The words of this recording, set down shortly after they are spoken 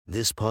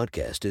This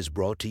podcast is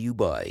brought to you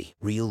by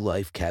Real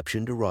Life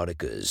Captioned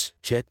Eroticas.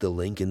 Check the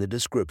link in the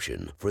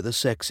description for the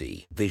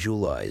sexy,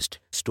 visualized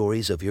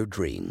stories of your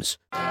dreams.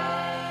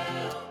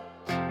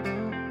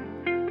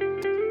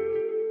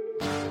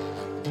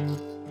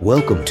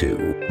 Welcome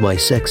to My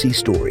Sexy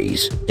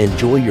Stories.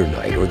 Enjoy your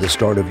night or the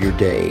start of your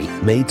day,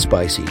 made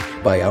spicy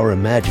by our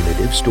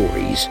imaginative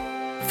stories.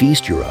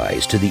 Feast your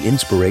eyes to the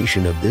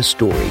inspiration of this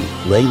story,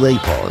 Lele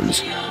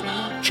Pons.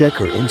 Check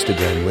her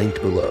Instagram linked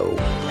below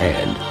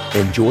and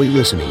enjoy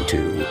listening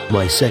to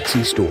My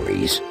Sexy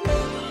Stories.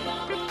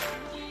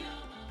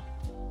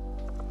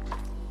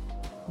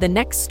 The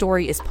next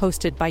story is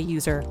posted by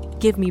user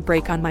Give Me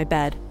Break on My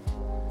Bed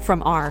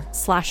from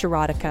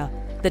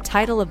r/erotica. The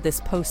title of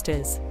this post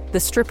is The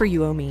Stripper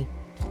You Owe Me.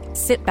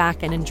 Sit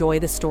back and enjoy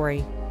the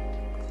story.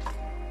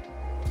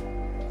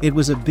 It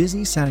was a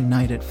busy Saturday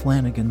night at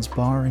Flanagan's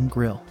Bar and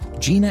Grill.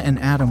 Gina and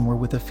Adam were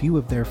with a few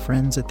of their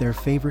friends at their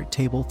favorite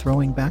table,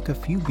 throwing back a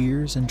few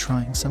beers and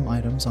trying some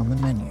items on the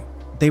menu.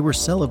 They were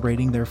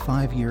celebrating their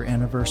 5-year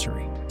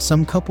anniversary.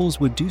 Some couples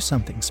would do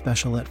something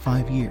special at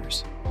 5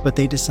 years, but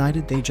they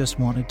decided they just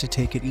wanted to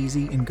take it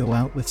easy and go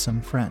out with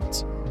some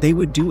friends. They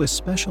would do a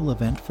special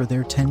event for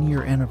their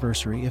 10-year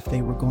anniversary if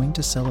they were going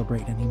to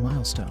celebrate any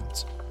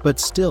milestones. But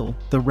still,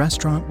 the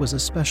restaurant was a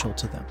special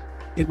to them.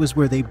 It was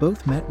where they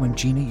both met when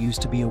Gina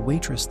used to be a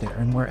waitress there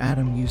and where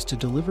Adam used to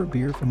deliver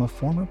beer from a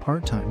former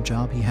part-time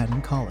job he had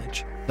in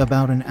college.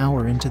 About an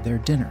hour into their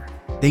dinner,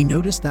 they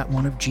noticed that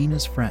one of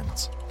Gina's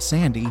friends,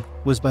 Sandy,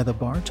 was by the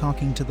bar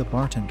talking to the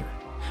bartender,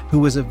 who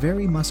was a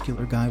very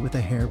muscular guy with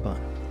a hair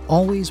bun.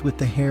 Always with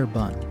the hair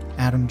bun,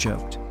 Adam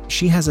joked.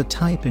 She has a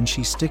type and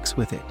she sticks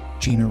with it,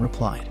 Gina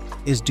replied.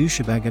 Is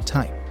douchebag a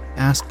type?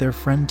 Asked their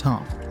friend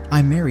Tom.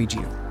 I married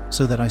you,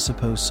 so that I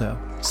suppose so,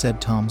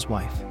 said Tom's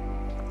wife,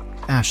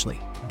 Ashley.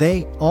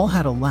 They all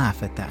had a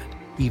laugh at that,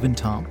 even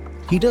Tom.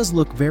 He does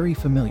look very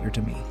familiar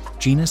to me,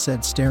 Gina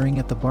said, staring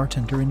at the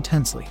bartender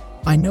intensely.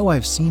 I know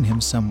I've seen him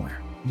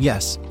somewhere.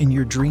 Yes, in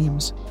your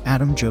dreams,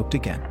 Adam joked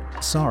again.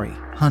 Sorry,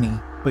 honey,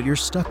 but you're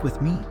stuck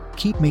with me.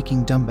 Keep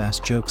making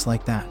dumbass jokes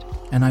like that,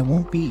 and I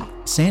won't be.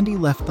 Sandy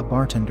left the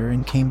bartender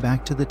and came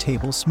back to the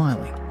table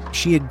smiling.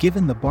 She had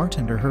given the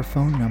bartender her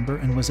phone number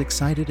and was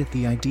excited at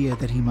the idea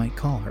that he might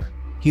call her.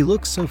 He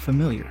looks so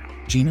familiar,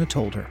 Gina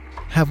told her.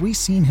 Have we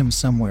seen him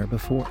somewhere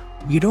before?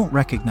 You don't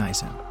recognize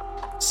him?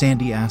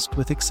 Sandy asked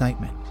with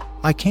excitement.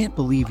 I can't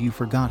believe you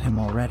forgot him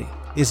already.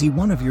 Is he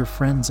one of your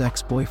friend's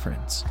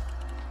ex-boyfriends?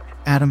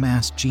 Adam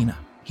asked Gina.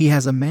 He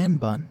has a man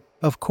bun?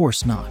 Of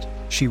course not,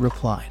 she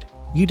replied.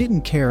 You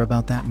didn't care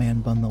about that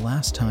man bun the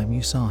last time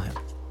you saw him,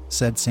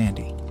 said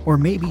Sandy. Or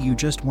maybe you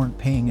just weren't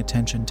paying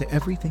attention to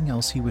everything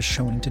else he was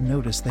showing to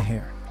notice the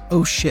hair.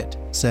 Oh shit,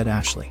 said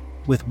Ashley,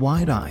 with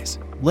wide eyes.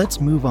 Let's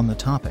move on the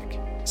topic.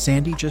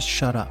 Sandy just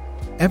shut up.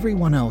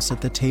 Everyone else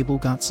at the table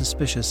got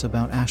suspicious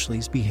about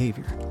Ashley's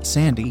behavior.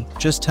 Sandy,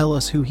 just tell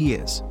us who he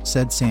is,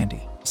 said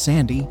Sandy.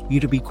 Sandy, you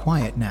to be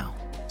quiet now,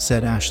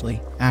 said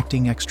Ashley,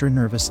 acting extra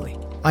nervously.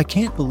 I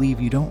can't believe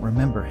you don't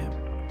remember him,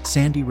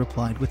 Sandy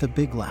replied with a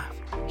big laugh.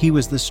 He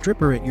was the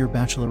stripper at your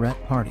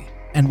bachelorette party.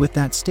 And with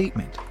that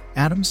statement,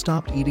 Adam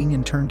stopped eating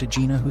and turned to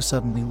Gina, who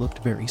suddenly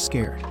looked very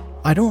scared.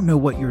 I don't know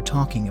what you're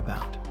talking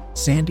about.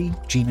 Sandy,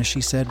 Gina,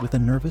 she said with a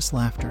nervous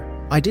laughter.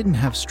 I didn't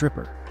have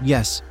stripper.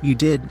 Yes, you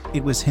did.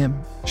 It was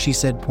him, she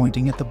said,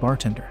 pointing at the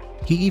bartender.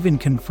 He even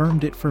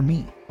confirmed it for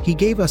me. He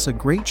gave us a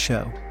great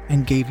show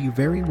and gave you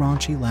very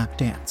raunchy lap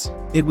dance.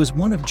 It was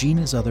one of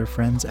Gina's other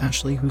friends,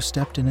 Ashley, who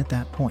stepped in at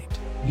that point.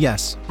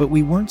 Yes, but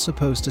we weren't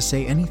supposed to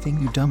say anything,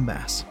 you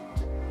dumbass,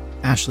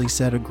 Ashley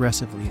said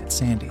aggressively at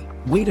Sandy.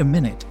 Wait a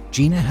minute,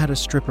 Gina had a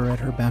stripper at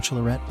her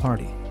bachelorette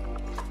party,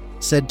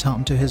 said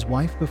Tom to his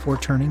wife before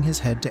turning his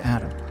head to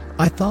Adam.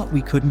 I thought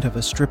we couldn't have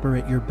a stripper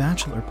at your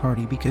bachelor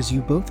party because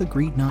you both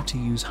agreed not to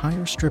use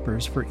hire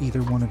strippers for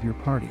either one of your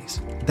parties.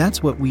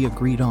 That's what we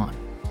agreed on,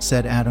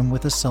 said Adam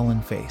with a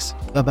sullen face.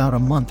 About a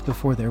month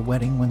before their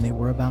wedding, when they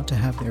were about to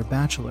have their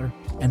bachelor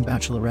and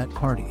bachelorette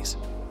parties,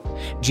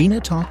 Gina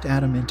talked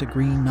Adam into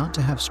agreeing not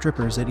to have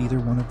strippers at either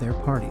one of their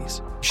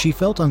parties. She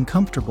felt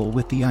uncomfortable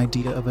with the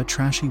idea of a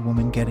trashy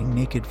woman getting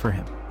naked for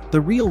him. The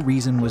real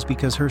reason was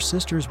because her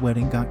sister's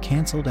wedding got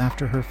canceled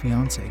after her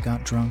fiancé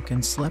got drunk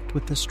and slept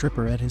with the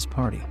stripper at his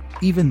party.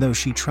 Even though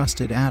she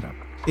trusted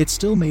Adam, it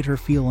still made her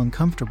feel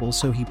uncomfortable,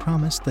 so he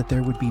promised that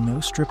there would be no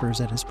strippers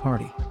at his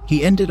party.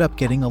 He ended up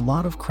getting a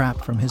lot of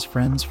crap from his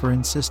friends for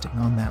insisting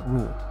on that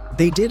rule.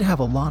 They did have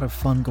a lot of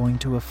fun going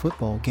to a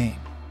football game,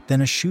 then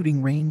a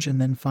shooting range,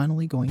 and then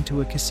finally going to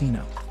a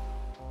casino.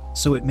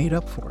 So it made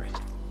up for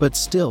it. But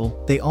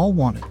still, they all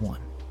wanted one.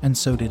 And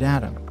so did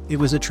Adam. It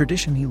was a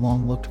tradition he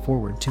long looked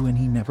forward to, and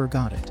he never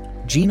got it.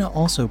 Gina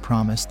also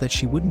promised that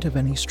she wouldn't have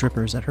any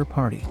strippers at her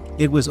party.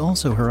 It was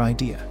also her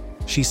idea.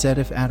 She said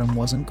if Adam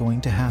wasn't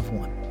going to have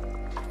one,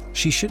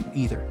 she shouldn't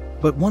either.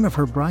 But one of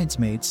her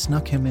bridesmaids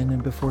snuck him in,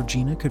 and before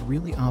Gina could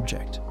really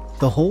object,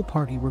 the whole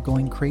party were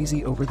going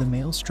crazy over the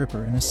male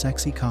stripper in a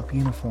sexy cop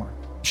uniform.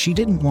 She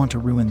didn't want to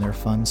ruin their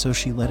fun, so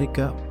she let it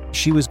go.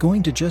 She was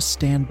going to just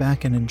stand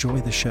back and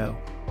enjoy the show,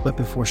 but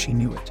before she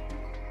knew it,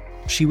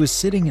 She was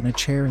sitting in a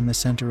chair in the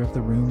center of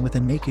the room with a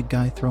naked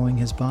guy throwing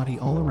his body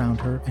all around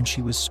her, and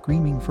she was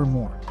screaming for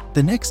more.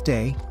 The next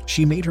day,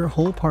 she made her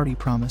whole party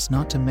promise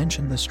not to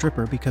mention the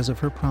stripper because of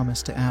her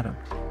promise to Adam.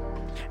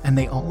 And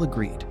they all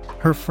agreed.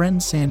 Her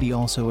friend Sandy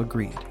also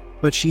agreed,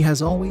 but she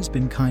has always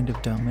been kind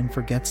of dumb and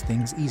forgets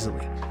things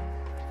easily.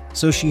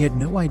 So she had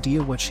no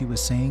idea what she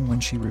was saying when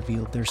she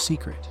revealed their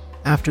secret.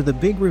 After the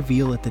big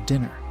reveal at the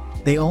dinner,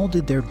 they all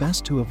did their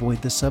best to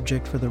avoid the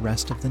subject for the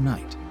rest of the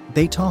night.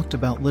 They talked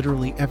about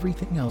literally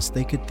everything else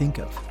they could think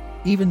of,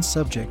 even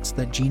subjects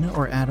that Gina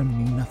or Adam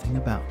knew nothing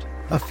about.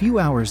 A few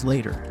hours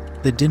later,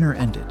 the dinner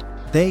ended.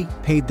 They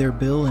paid their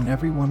bill and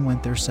everyone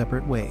went their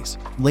separate ways.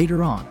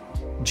 Later on,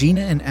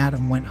 Gina and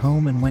Adam went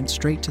home and went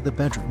straight to the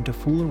bedroom to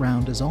fool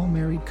around as all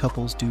married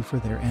couples do for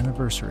their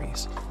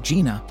anniversaries.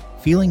 Gina,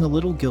 feeling a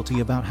little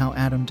guilty about how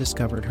Adam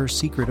discovered her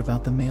secret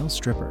about the male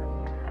stripper,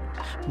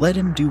 let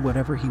him do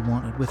whatever he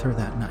wanted with her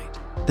that night.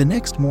 The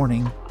next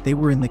morning, they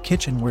were in the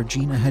kitchen where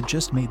Gina had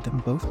just made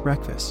them both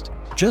breakfast.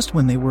 Just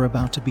when they were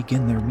about to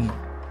begin their meal,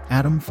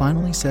 Adam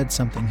finally said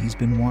something he's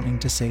been wanting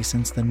to say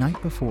since the night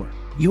before.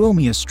 "You owe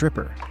me a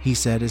stripper," he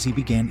said as he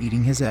began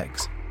eating his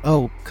eggs.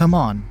 "Oh, come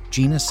on,"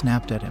 Gina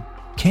snapped at him.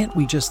 "Can't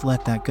we just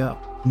let that go?"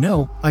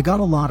 "No, I got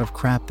a lot of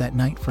crap that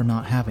night for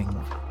not having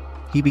one,"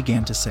 he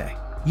began to say.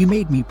 "You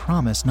made me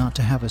promise not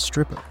to have a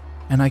stripper,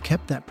 and I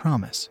kept that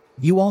promise.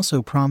 You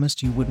also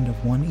promised you wouldn't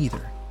have one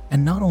either.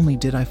 And not only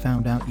did I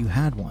found out you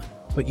had one,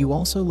 but you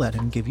also let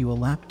him give you a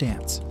lap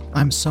dance."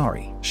 "I'm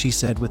sorry," she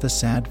said with a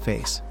sad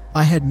face.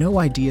 "I had no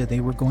idea they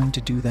were going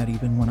to do that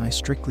even when I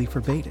strictly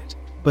forbade it.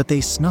 But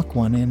they snuck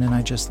one in and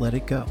I just let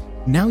it go."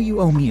 "Now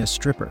you owe me a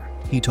stripper,"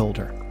 he told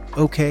her.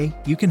 "Okay,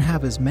 you can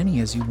have as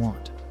many as you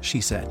want," she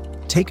said.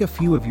 "Take a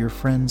few of your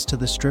friends to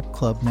the strip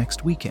club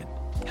next weekend.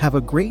 Have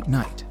a great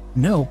night."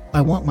 "No,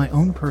 I want my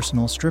own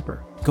personal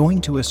stripper.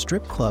 Going to a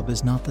strip club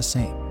is not the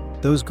same.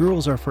 Those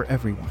girls are for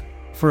everyone.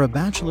 For a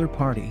bachelor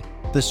party,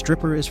 the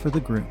stripper is for the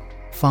groom."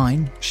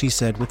 "Fine," she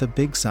said with a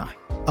big sigh.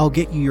 "I'll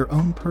get you your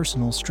own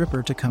personal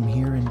stripper to come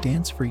here and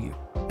dance for you."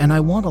 "And I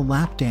want a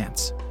lap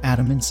dance,"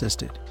 Adam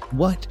insisted.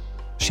 "What?"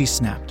 she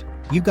snapped.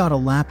 "You got a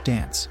lap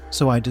dance,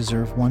 so I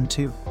deserve one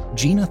too."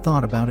 Gina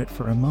thought about it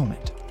for a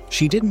moment.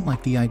 She didn't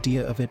like the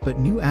idea of it but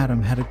knew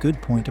Adam had a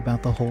good point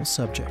about the whole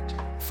subject.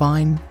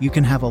 "Fine, you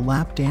can have a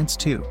lap dance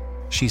too,"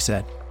 she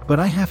said. "But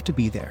I have to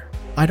be there.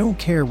 I don't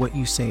care what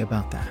you say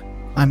about that."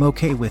 "I'm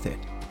okay with it,"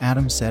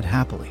 Adam said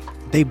happily.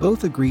 They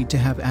both agreed to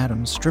have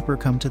Adam's stripper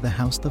come to the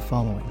house the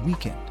following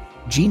weekend.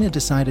 Gina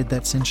decided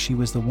that since she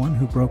was the one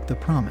who broke the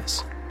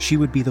promise, she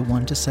would be the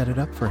one to set it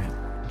up for him.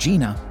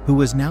 Gina, who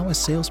was now a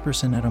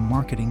salesperson at a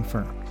marketing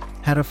firm,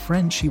 had a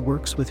friend she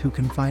works with who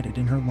confided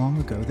in her long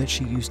ago that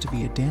she used to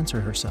be a dancer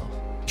herself.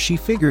 She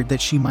figured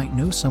that she might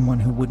know someone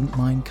who wouldn't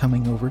mind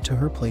coming over to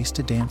her place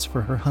to dance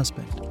for her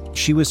husband.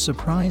 She was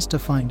surprised to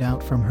find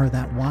out from her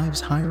that wives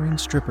hiring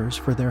strippers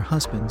for their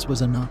husbands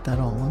was a not that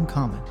all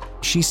uncommon.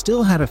 She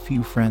still had a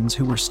few friends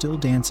who were still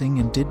dancing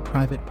and did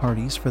private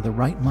parties for the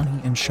right money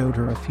and showed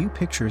her a few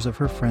pictures of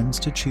her friends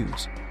to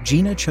choose.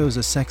 Gina chose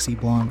a sexy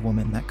blonde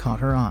woman that caught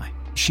her eye.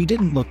 She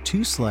didn't look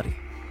too slutty,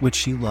 which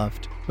she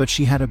loved, but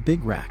she had a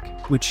big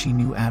rack, which she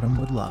knew Adam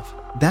would love.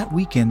 That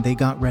weekend they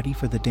got ready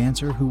for the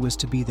dancer who was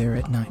to be there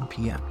at 9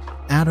 p.m.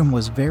 Adam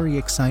was very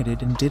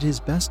excited and did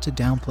his best to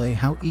downplay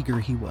how eager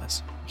he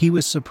was. He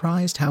was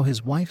surprised how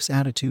his wife's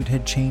attitude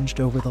had changed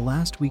over the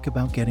last week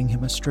about getting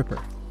him a stripper.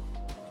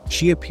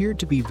 She appeared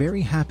to be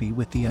very happy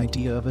with the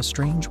idea of a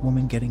strange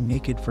woman getting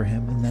naked for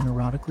him and then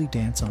erotically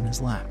dance on his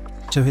lap.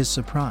 To his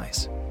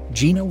surprise,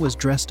 Gina was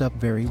dressed up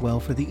very well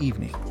for the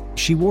evening.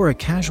 She wore a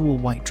casual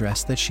white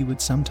dress that she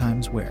would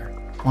sometimes wear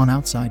on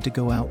outside to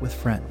go out with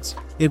friends.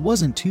 It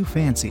wasn't too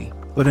fancy,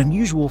 but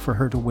unusual for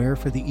her to wear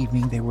for the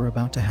evening they were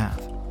about to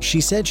have.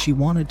 She said she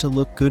wanted to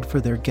look good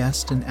for their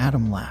guest and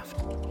Adam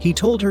laughed. He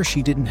told her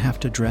she didn't have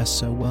to dress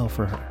so well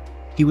for her.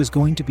 He was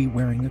going to be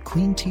wearing a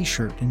clean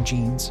t-shirt and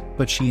jeans,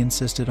 but she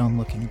insisted on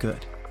looking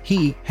good.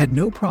 He had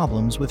no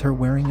problems with her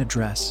wearing a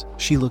dress.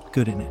 She looked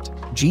good in it.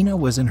 Gina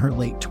was in her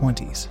late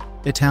 20s,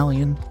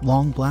 Italian,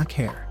 long black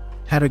hair,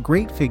 had a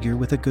great figure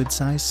with a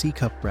good-sized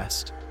C-cup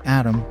breast.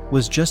 Adam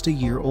was just a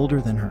year older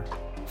than her,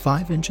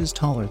 5 inches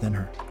taller than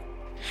her.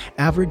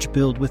 Average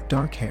build with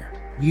dark hair.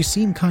 "You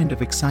seem kind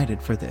of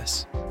excited for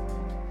this,"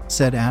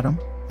 said Adam.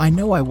 "I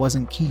know I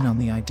wasn't keen on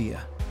the idea,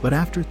 but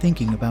after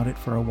thinking about it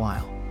for a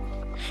while,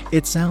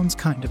 it sounds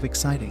kind of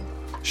exciting,"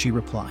 she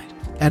replied.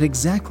 At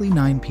exactly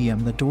 9 p.m.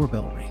 the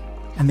doorbell rang,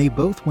 and they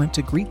both went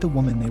to greet the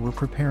woman they were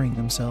preparing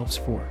themselves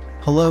for.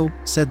 "Hello,"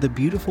 said the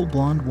beautiful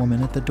blonde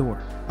woman at the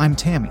door. "I'm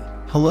Tammy."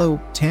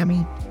 "Hello,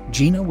 Tammy."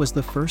 Gina was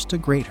the first to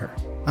greet her.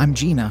 "I'm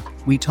Gina.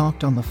 We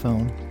talked on the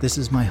phone. This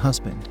is my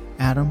husband,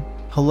 Adam."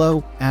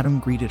 "Hello," Adam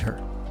greeted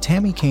her.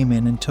 Tammy came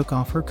in and took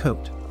off her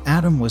coat.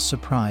 Adam was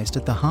surprised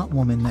at the hot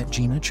woman that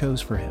Gina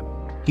chose for him.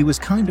 He was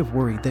kind of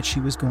worried that she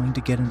was going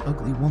to get an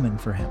ugly woman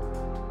for him.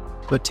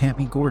 But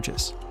Tammy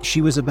gorgeous.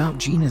 She was about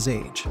Gina's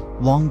age,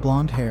 long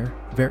blonde hair,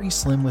 very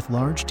slim with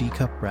large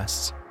D-cup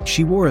breasts.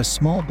 She wore a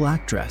small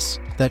black dress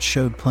that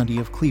showed plenty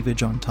of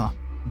cleavage on top.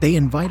 They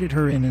invited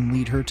her in and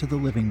lead her to the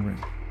living room.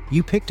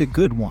 "You picked a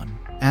good one,"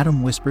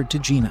 Adam whispered to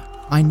Gina.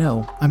 "I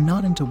know, I'm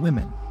not into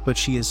women, but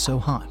she is so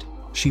hot,"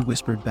 she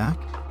whispered back.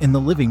 In the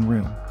living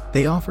room,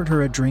 they offered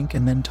her a drink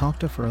and then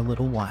talked to her for a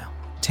little while.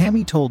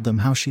 Tammy told them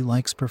how she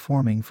likes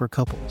performing for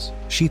couples.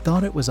 She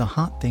thought it was a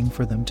hot thing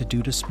for them to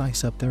do to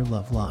spice up their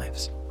love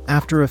lives.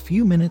 After a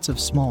few minutes of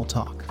small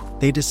talk,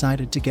 they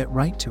decided to get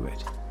right to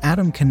it.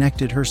 Adam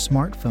connected her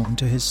smartphone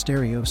to his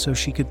stereo so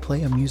she could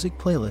play a music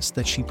playlist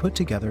that she put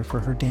together for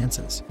her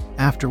dances.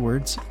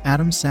 Afterwards,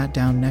 Adam sat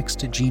down next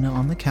to Gina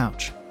on the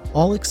couch,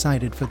 all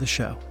excited for the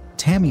show.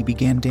 Tammy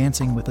began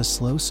dancing with a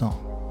slow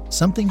song,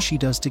 something she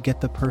does to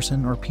get the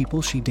person or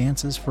people she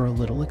dances for a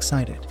little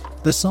excited.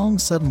 The song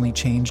suddenly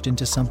changed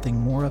into something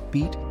more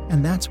upbeat,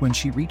 and that's when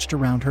she reached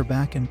around her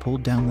back and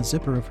pulled down the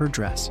zipper of her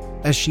dress.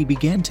 As she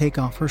began to take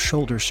off her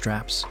shoulder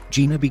straps,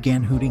 Gina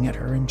began hooting at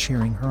her and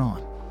cheering her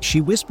on. She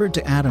whispered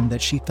to Adam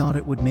that she thought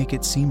it would make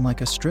it seem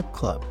like a strip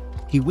club.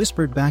 He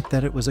whispered back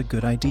that it was a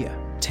good idea.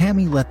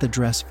 Tammy let the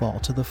dress fall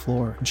to the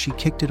floor and she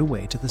kicked it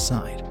away to the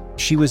side.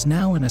 She was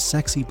now in a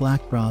sexy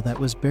black bra that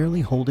was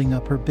barely holding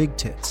up her big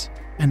tits,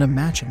 and a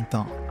matching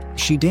thong.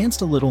 She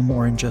danced a little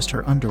more in just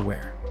her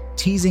underwear,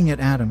 teasing at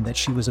Adam that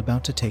she was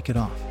about to take it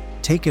off.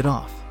 "Take it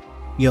off,"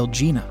 yelled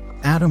Gina.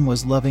 Adam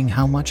was loving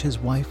how much his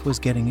wife was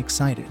getting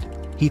excited.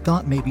 He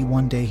thought maybe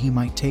one day he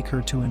might take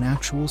her to an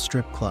actual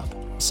strip club.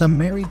 Some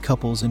married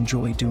couples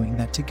enjoy doing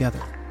that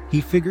together.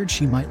 He figured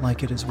she might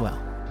like it as well.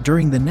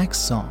 During the next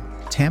song,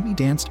 Tammy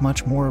danced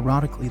much more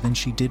erotically than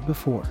she did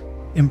before,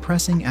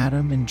 impressing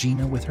Adam and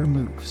Gina with her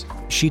moves.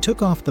 She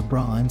took off the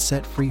bra and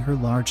set free her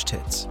large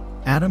tits.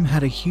 Adam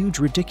had a huge,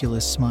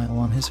 ridiculous smile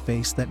on his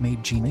face that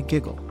made Gina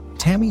giggle.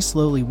 Tammy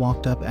slowly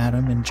walked up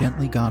Adam and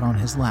gently got on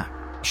his lap.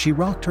 She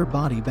rocked her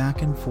body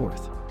back and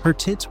forth. Her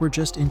tits were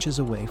just inches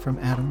away from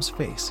Adam's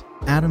face.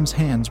 Adam's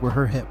hands were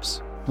her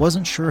hips.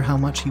 Wasn't sure how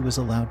much he was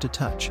allowed to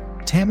touch.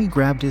 Tammy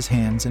grabbed his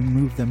hands and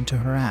moved them to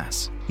her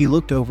ass. He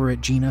looked over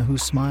at Gina, who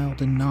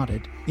smiled and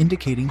nodded,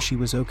 indicating she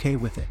was okay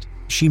with it.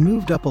 She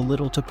moved up a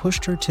little to push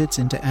her tits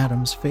into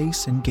Adam's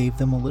face and gave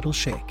them a little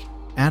shake.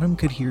 Adam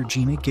could hear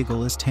Gina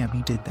giggle as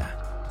Tammy did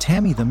that.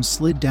 Tammy then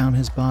slid down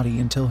his body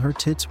until her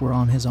tits were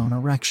on his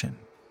erection.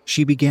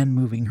 She began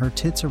moving her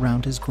tits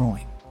around his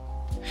groin,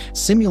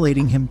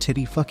 simulating him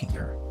titty fucking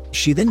her.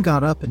 She then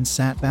got up and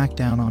sat back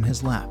down on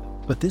his lap,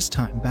 but this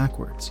time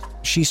backwards.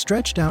 She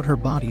stretched out her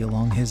body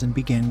along his and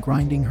began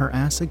grinding her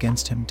ass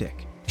against him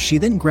dick. She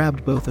then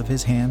grabbed both of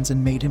his hands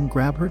and made him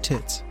grab her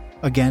tits.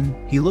 Again,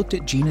 he looked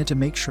at Gina to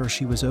make sure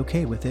she was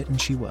okay with it, and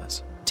she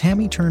was.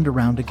 Tammy turned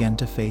around again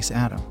to face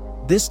Adam.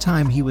 This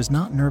time he was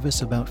not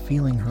nervous about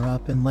feeling her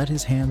up and let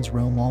his hands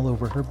roam all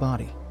over her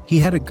body. He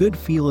had a good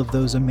feel of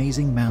those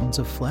amazing mounds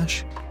of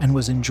flesh and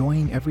was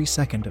enjoying every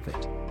second of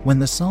it. When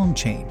the song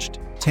changed,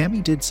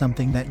 Tammy did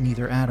something that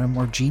neither Adam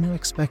or Gina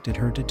expected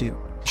her to do.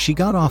 She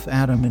got off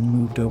Adam and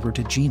moved over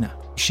to Gina.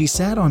 She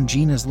sat on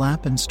Gina's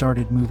lap and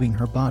started moving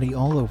her body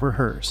all over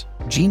hers.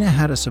 Gina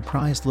had a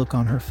surprised look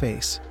on her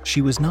face.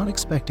 She was not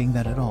expecting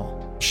that at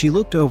all. She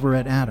looked over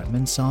at Adam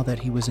and saw that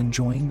he was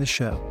enjoying the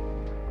show,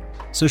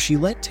 so she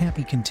let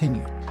Tammy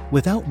continue.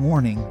 Without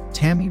warning,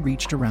 Tammy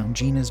reached around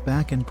Gina's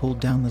back and pulled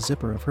down the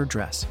zipper of her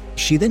dress.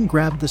 She then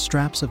grabbed the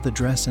straps of the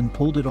dress and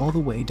pulled it all the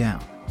way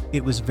down.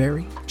 It was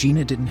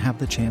Gina didn't have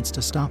the chance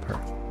to stop her.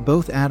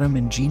 Both Adam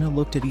and Gina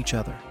looked at each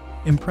other,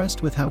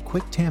 impressed with how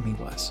quick Tammy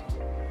was.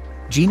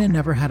 Gina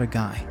never had a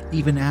guy,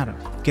 even Adam,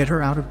 get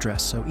her out of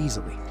dress so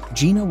easily.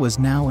 Gina was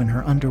now in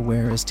her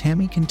underwear as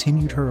Tammy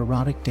continued her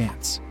erotic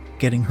dance,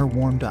 getting her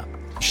warmed up.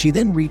 She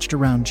then reached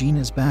around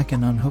Gina's back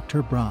and unhooked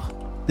her bra.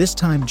 This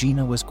time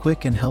Gina was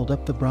quick and held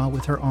up the bra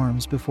with her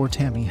arms before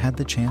Tammy had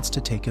the chance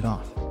to take it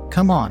off.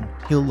 "Come on,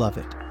 he'll love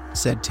it,"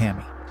 said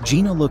Tammy.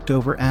 Gina looked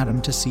over at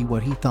him to see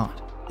what he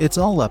thought. "It's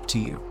all up to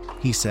you,"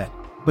 he said,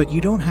 "but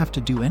you don't have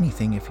to do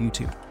anything if you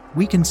two.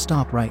 We can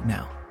stop right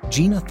now."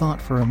 Gina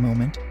thought for a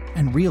moment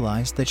and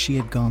realized that she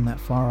had gone that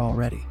far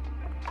already.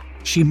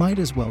 She might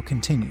as well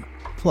continue.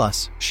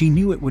 Plus, she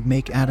knew it would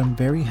make Adam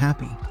very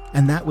happy,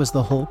 and that was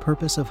the whole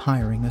purpose of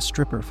hiring a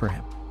stripper for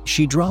him.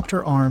 She dropped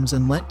her arms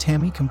and let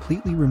Tammy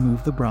completely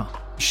remove the bra.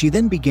 She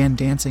then began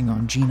dancing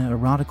on Gina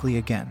erotically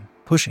again,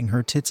 pushing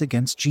her tits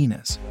against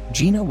Gina's.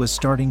 Gina was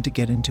starting to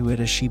get into it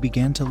as she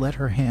began to let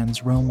her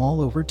hands roam all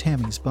over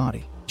Tammy's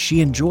body.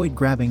 She enjoyed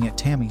grabbing at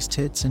Tammy's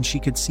tits, and she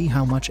could see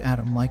how much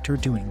Adam liked her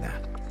doing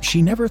that.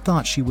 She never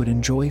thought she would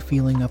enjoy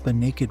feeling up a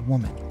naked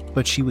woman,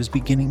 but she was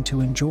beginning to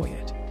enjoy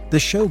it. The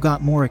show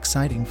got more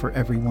exciting for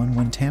everyone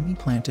when Tammy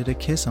planted a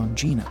kiss on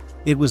Gina.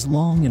 It was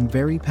long and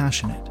very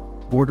passionate,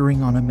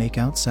 bordering on a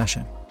makeout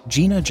session.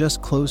 Gina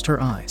just closed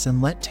her eyes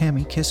and let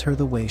Tammy kiss her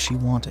the way she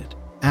wanted.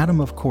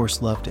 Adam, of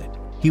course, loved it.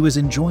 He was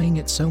enjoying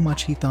it so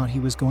much he thought he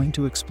was going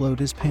to explode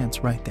his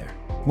pants right there.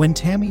 When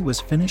Tammy was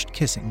finished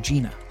kissing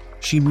Gina,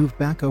 she moved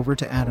back over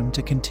to Adam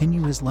to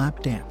continue his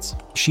lap dance.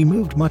 She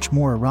moved much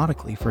more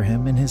erotically for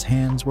him, and his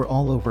hands were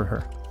all over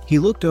her. He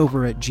looked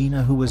over at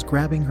Gina, who was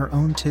grabbing her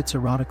own tits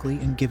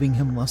erotically and giving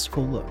him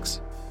lustful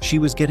looks. She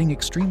was getting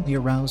extremely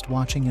aroused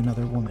watching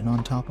another woman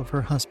on top of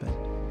her husband.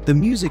 The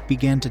music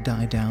began to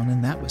die down,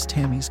 and that was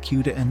Tammy's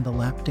cue to end the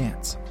lap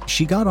dance.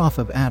 She got off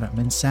of Adam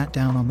and sat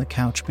down on the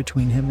couch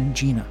between him and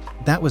Gina.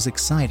 "That was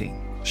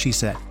exciting," she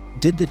said.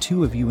 "Did the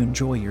two of you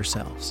enjoy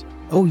yourselves?"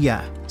 "Oh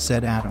yeah,"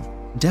 said Adam.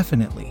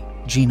 "Definitely,"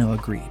 Gina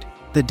agreed.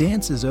 "The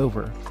dance is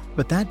over,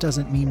 but that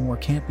doesn't mean more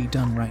can't be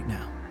done right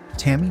now,"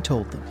 Tammy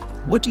told them.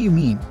 "What do you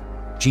mean?"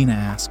 Gina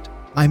asked.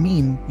 "I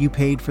mean, you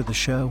paid for the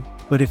show,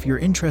 but if you're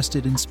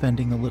interested in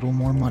spending a little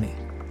more money,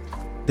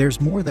 there's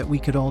more that we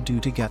could all do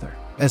together."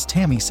 As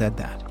Tammy said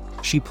that,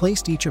 she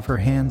placed each of her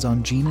hands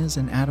on Gina's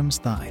and Adam's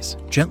thighs,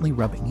 gently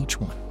rubbing each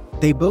one.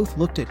 They both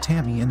looked at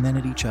Tammy and then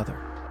at each other,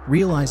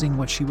 realizing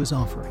what she was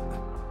offering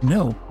them.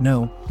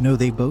 No,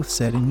 they both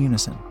said in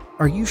unison.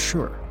 "Are you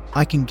sure?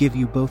 I can give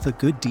you both a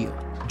good deal."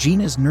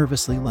 Gina's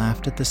nervously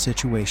laughed at the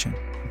situation.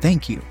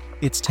 "Thank you.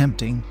 It's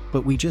tempting,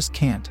 but we just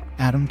can't,"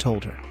 Adam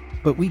told her.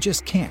 "But we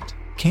just can't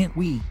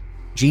we?"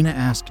 Gina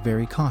asked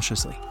very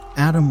cautiously.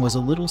 Adam was a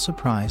little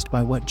surprised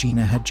by what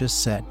Gina had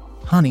just said.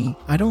 "Honey,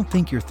 I don't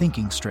think you're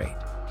thinking straight,"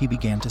 he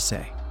began to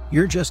say.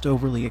 "You're just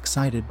overly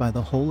excited by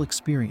the whole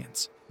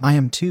experience. I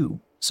am too,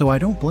 so I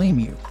don't blame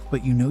you,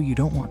 but you know you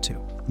don't want to."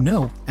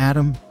 "No,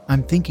 Adam,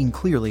 I'm thinking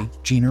clearly,"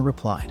 Gina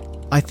replied.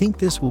 "I think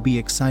this will be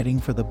exciting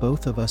for the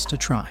both of us to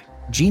try."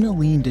 Gina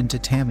leaned into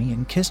Tammy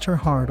and kissed her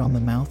hard on the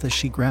mouth as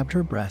she grabbed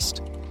her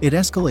breast. It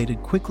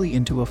escalated quickly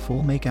into a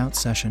full makeout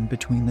session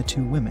between the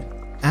two women.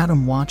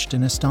 Adam watched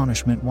in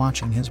astonishment,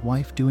 watching his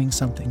wife doing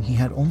something he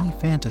had only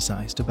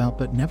fantasized about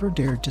but never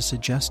dared to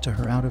suggest to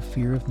her out of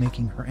fear of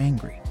making her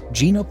angry.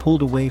 Gina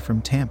pulled away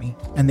from Tammy,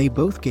 and they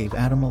both gave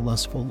Adam a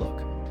lustful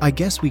look. "I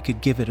guess we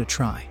could give it a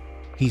try,"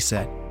 he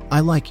said. "I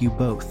like you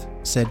both,"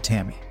 said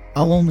Tammy.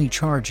 "I'll only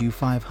charge you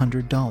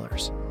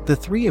 $500. The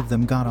three of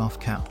them got off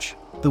couch.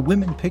 The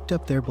women picked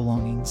up their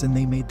belongings and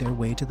they made their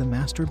way to the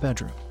master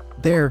bedroom.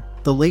 There,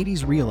 the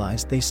ladies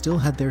realized they still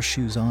had their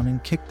shoes on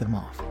and kicked them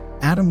off.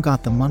 Adam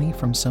got the money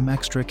from some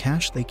extra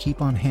cash they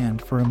keep on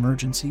hand for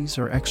emergencies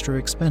or extra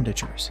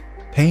expenditures.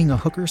 Paying a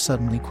hooker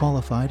suddenly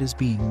qualified as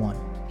being one.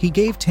 He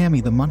gave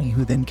Tammy the money,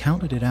 who then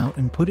counted it out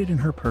and put it in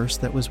her purse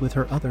that was with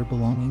her other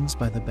belongings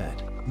by the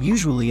bed.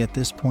 Usually at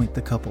this point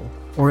the couple,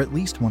 or at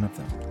least one of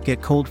them,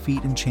 get cold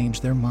feet and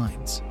change their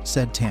minds,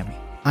 said Tammy.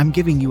 "I'm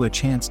giving you a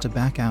chance to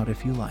back out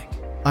if you like.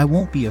 I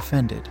won't be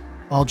offended.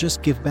 I'll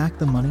just give back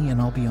the money and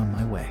I'll be on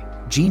my way."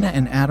 Gina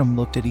and Adam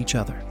looked at each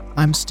other.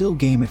 "I'm still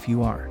game if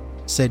you are,"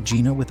 said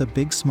Gina with a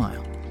big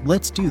smile.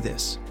 "Let's do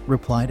this,"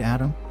 replied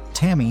Adam.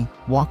 Tammy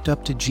walked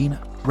up to Gina,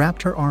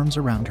 wrapped her arms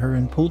around her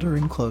and pulled her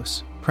in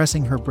close,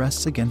 pressing her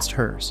breasts against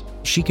hers.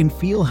 She can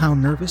feel how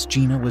nervous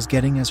Gina was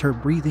getting as her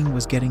breathing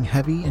was getting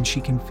heavy, and she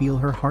can feel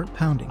her heart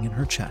pounding in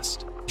her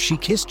chest. She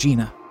kissed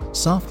Gina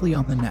softly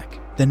on the neck,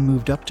 then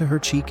moved up to her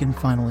cheek and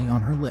finally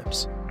on her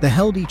lips. They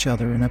held each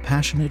other in a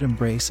passionate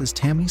embrace as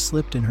Tammy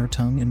slipped in her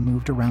tongue and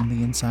moved around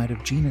the inside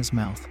of Gina's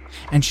mouth,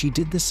 and she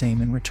did the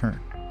same in return.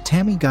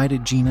 Tammy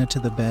guided Gina to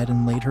the bed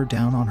and laid her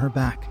down on her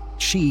back.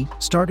 She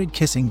started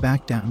kissing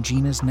back down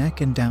Gina's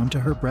neck and down to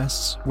her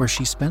breasts, where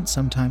she spent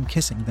some time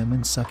kissing them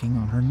and sucking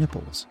on her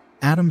nipples.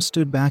 Adam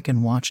stood back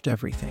and watched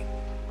everything.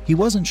 He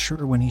wasn't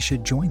sure when he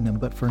should join them,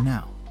 but for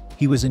now,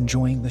 he was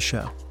enjoying the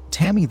show.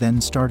 Tammy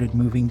then started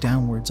moving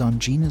downwards on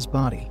Gina's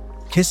body,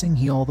 kissing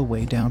he all the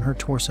way down her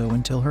torso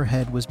until her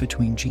head was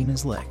between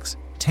Gina's legs.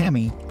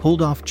 Tammy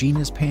pulled off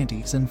Gina's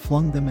panties and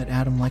flung them at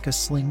Adam like a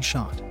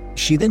slingshot.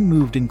 She then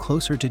moved in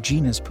closer to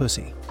Gina's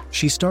pussy.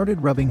 She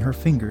started rubbing her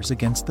fingers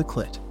against the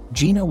clit.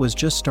 Gina was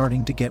just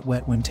starting to get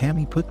wet when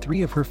Tammy put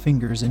 3 of her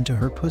fingers into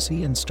her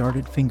pussy and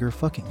started finger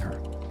fucking her.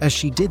 As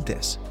she did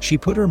this, she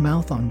put her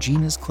mouth on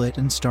Gina's clit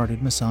and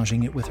started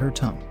massaging it with her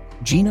tongue.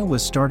 Gina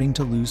was starting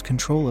to lose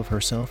control of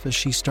herself as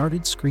she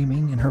started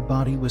screaming, and her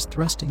body was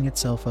thrusting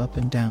itself up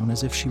and down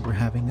as if she were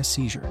having a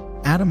seizure.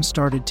 Adam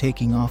started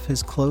taking off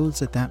his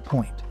clothes at that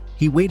point.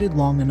 He waited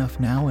long enough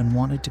now and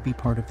wanted to be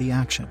part of the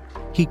action.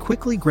 He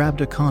quickly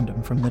grabbed a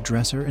condom from the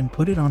dresser and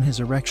put it on his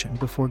erection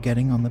before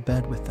getting on the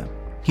bed with them.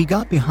 He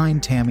got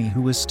behind Tammy,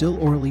 who was still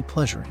orally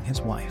pleasuring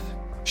his wife.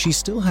 She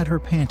still had her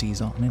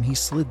panties on and he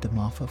slid them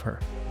off of her.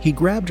 He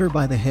grabbed her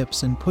by the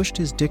hips and pushed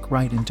his dick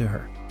right into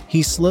her.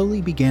 He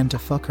slowly began to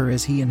fuck her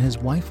as he and his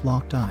wife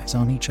locked eyes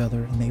on each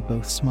other and they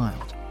both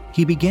smiled.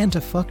 He began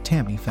to fuck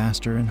Tammy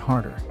faster and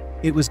harder.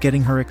 It was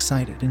getting her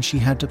excited and she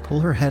had to pull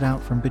her head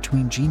out from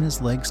between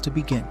Gina's legs to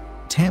begin.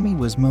 Tammy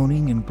was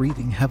moaning and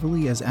breathing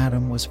heavily as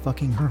Adam was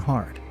fucking her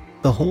hard.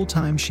 The whole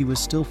time she was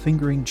still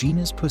fingering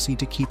Gina's pussy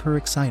to keep her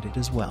excited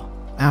as well.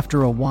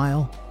 After a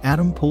while,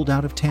 Adam pulled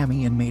out of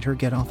Tammy and made her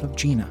get off of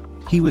Gina.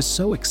 He was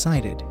so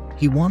excited,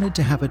 he wanted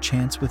to have a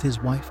chance with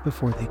his wife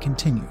before they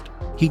continued.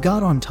 He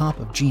got on top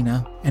of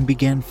Gina and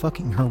began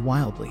fucking her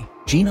wildly.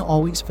 Gina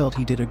always felt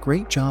he did a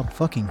great job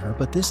fucking her,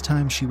 but this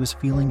time she was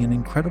feeling an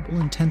incredible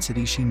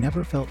intensity she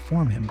never felt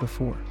from him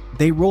before.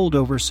 They rolled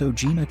over so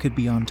Gina could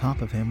be on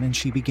top of him and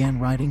she began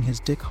riding his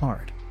dick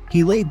hard.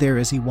 He laid there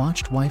as he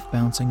watched wife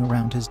bouncing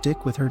around his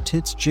dick with her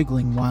tits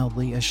jiggling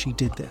wildly as she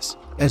did this.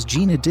 As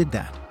Gina did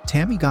that,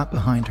 Tammy got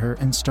behind her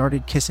and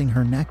started kissing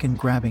her neck and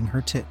grabbing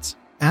her tits.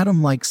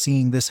 Adam liked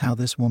seeing this, how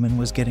this woman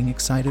was getting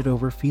excited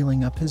over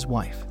feeling up his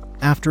wife.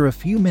 After a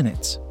few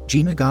minutes,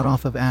 Gina got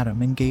off of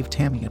Adam and gave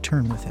Tammy a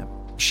turn with him.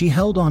 She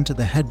held onto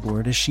the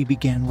headboard as she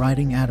began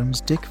riding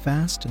Adam's dick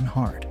fast and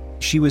hard.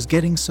 She was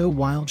getting so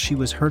wild she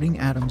was hurting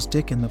Adam's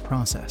dick in the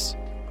process.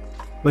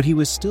 But he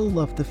was still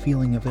loved the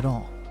feeling of it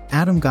all.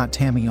 Adam got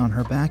Tammy on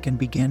her back and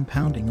began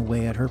pounding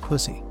away at her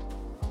pussy.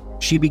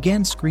 She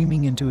began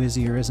screaming into his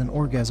ear as an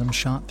orgasm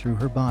shot through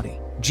her body.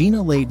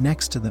 Gina laid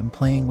next to them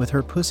playing with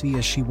her pussy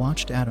as she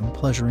watched Adam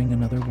pleasuring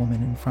another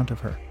woman in front of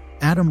her.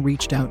 Adam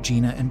reached out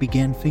Gina and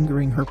began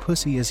fingering her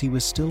pussy as he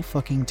was still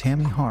fucking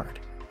Tammy hard.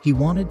 He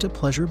wanted to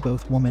pleasure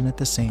both women at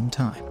the same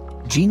time.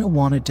 Gina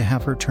wanted to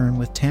have her turn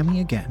with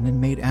Tammy again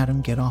and made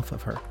Adam get off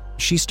of her.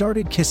 She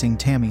started kissing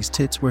Tammy's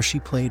tits where she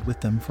played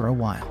with them for a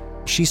while.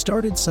 She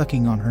started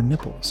sucking on her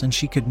nipples and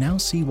she could now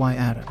see why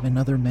Adam and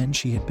other men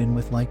she had been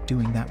with liked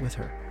doing that with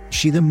her.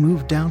 She then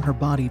moved down her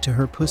body to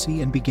her pussy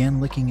and began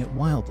licking it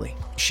wildly.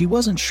 She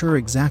wasn't sure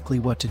exactly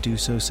what to do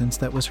since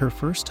that was her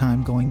first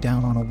time going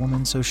down on a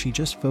woman, so she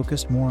just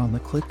focused more on the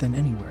clit than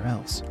anywhere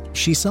else.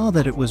 She saw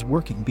that it was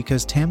working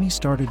because Tammy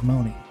started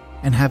moaning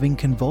and having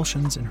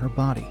convulsions in her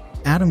body.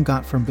 Adam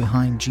got from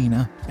behind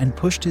Gina and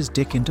pushed his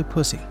dick into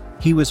pussy.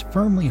 He was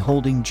firmly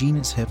holding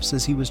Gina's hips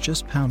as he was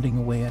just pounding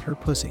away at her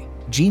pussy.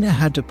 Gina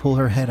had to pull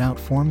her head out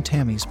from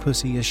Tammy's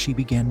pussy as she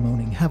began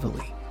moaning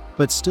heavily,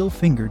 but still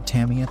fingered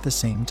Tammy at the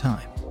same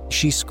time.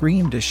 She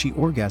screamed as she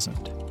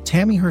orgasmed.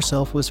 Tammy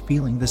herself was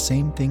feeling the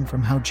same thing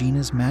from how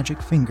Gina's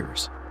magic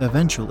fingers.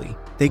 Eventually,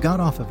 they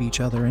got off of each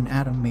other and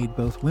Adam made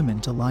both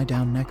women to lie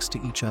down next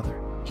to each other.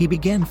 He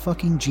began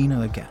fucking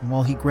Gina again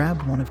while he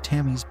grabbed one of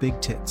Tammy's big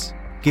tits,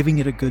 giving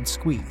it a good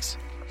squeeze.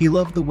 He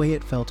loved the way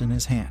it felt in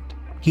his hand.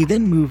 He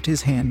then moved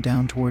his hand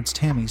down towards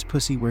Tammy's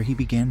pussy where he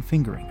began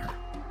fingering her,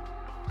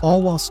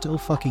 all while still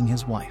fucking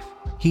his wife.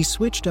 He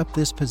switched up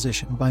this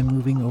position by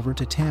moving over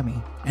to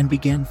Tammy and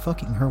began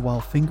fucking her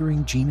while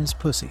fingering Gina's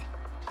pussy.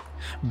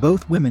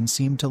 Both women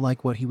seemed to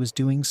like what he was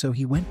doing, so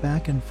he went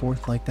back and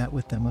forth like that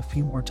with them a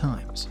few more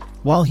times.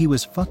 While he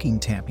was fucking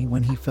Tammy,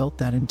 when he felt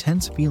that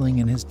intense feeling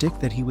in his dick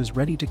that he was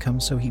ready to come,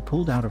 so he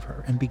pulled out of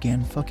her and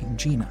began fucking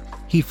Gina.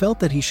 He felt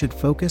that he should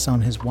focus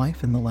on his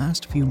wife in the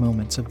last few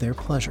moments of their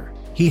pleasure.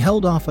 He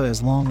held off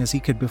as long as he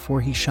could before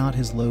he shot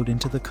his load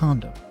into the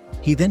condom.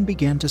 He then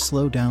began to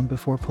slow down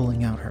before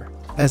pulling out her.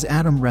 As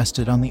Adam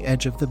rested on the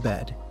edge of the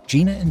bed,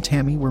 Gina and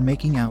Tammy were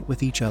making out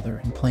with each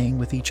other and playing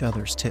with each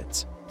other's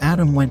tits.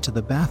 Adam went to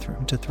the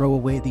bathroom to throw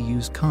away the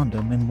used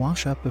condom and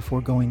wash up before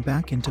going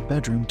back into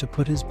bedroom to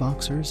put his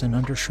boxers and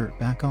undershirt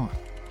back on.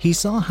 He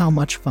saw how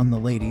much fun the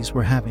ladies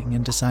were having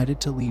and decided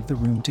to leave the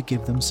room to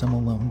give them some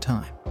alone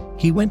time.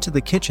 He went to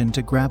the kitchen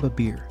to grab a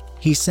beer.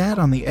 He sat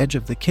on the edge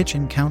of the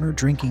kitchen counter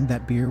drinking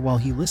that beer while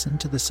he listened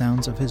to the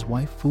sounds of his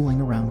wife fooling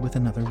around with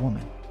another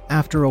woman.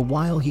 After a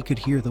while, he could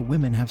hear the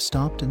women have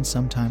stopped, and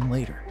sometime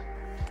later,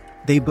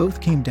 they both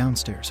came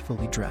downstairs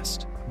fully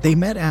dressed. They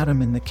met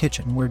Adam in the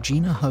kitchen where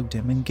Gina hugged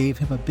him and gave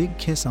him a big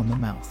kiss on the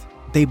mouth.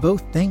 They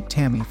both thanked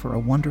Tammy for a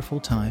wonderful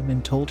time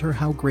and told her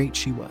how great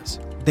she was.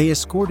 They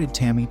escorted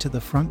Tammy to the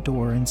front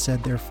door and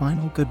said their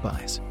final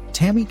goodbyes.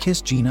 Tammy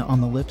kissed Gina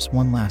on the lips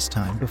one last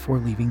time before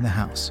leaving the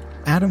house.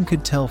 Adam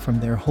could tell from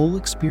their whole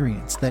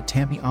experience that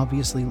Tammy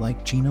obviously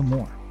liked Gina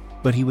more,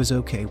 but he was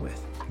okay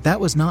with. "That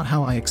was not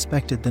how I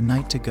expected the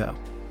night to go,"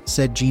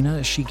 said Gina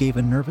as she gave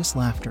a nervous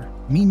laughter.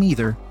 "Me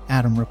neither,"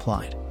 Adam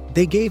replied.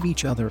 They gave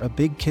each other a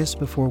big kiss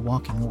before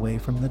walking away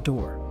from the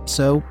door.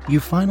 "So, you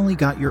finally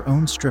got your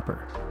own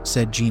stripper,"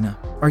 said Gina.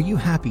 "Are you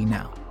happy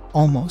now?"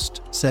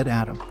 "Almost," said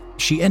Adam.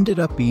 "She ended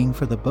up being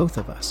for the both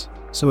of us,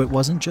 so it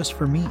wasn't just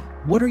for me."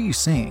 "What are you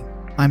saying?"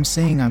 "I'm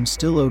saying I'm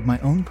still owed my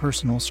own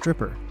personal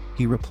stripper,"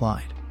 he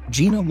replied.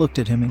 Gina looked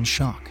at him in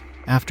shock.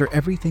 After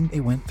everything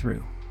they went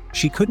through,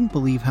 she couldn't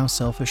believe how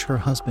selfish her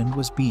husband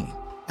was being.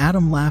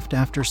 Adam laughed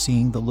after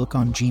seeing the look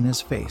on Gina's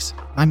face.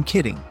 "I'm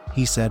kidding,"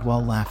 he said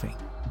while laughing.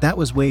 "That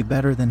was way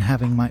better than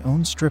having my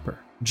own stripper."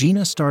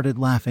 Gina started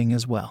laughing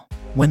as well.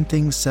 When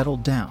things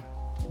settled down,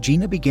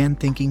 Gina began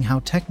thinking how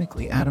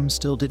technically Adam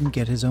still didn't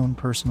get his own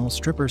personal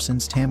stripper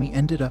since Tammy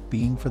ended up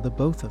being for the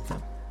both of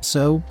them.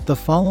 So, the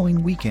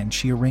following weekend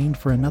she arranged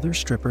for another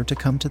stripper to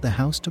come to the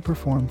house to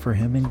perform for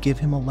him and give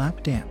him a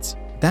lap dance.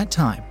 That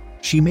time,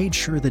 she made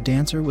sure the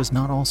dancer was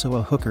not also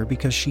a hooker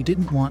because she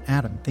didn't want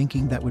Adam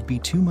thinking that would be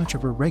too much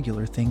of a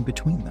regular thing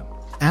between them.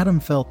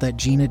 Adam felt that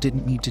Gina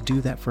didn't need to do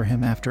that for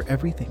him after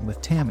everything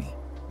with Tammy,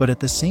 but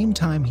at the same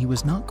time he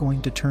was not going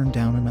to turn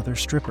down another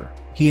stripper.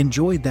 He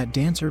enjoyed that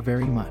dancer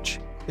very much,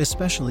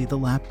 especially the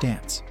lap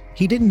dance.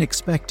 He didn't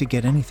expect to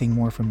get anything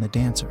more from the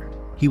dancer.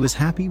 He was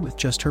happy with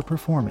just her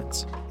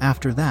performance.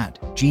 After that,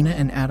 Gina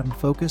and Adam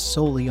focused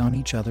solely on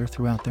each other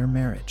throughout their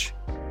marriage,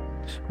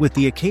 with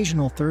the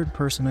occasional third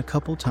person a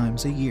couple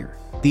times a year.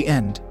 The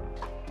end.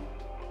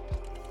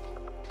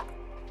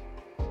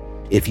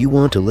 If you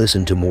want to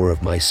listen to more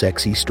of my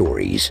sexy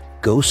stories,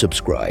 go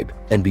subscribe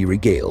and be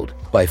regaled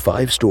by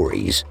 5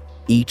 stories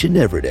each and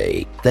every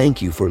day.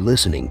 Thank you for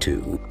listening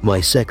to My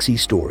Sexy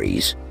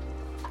Stories.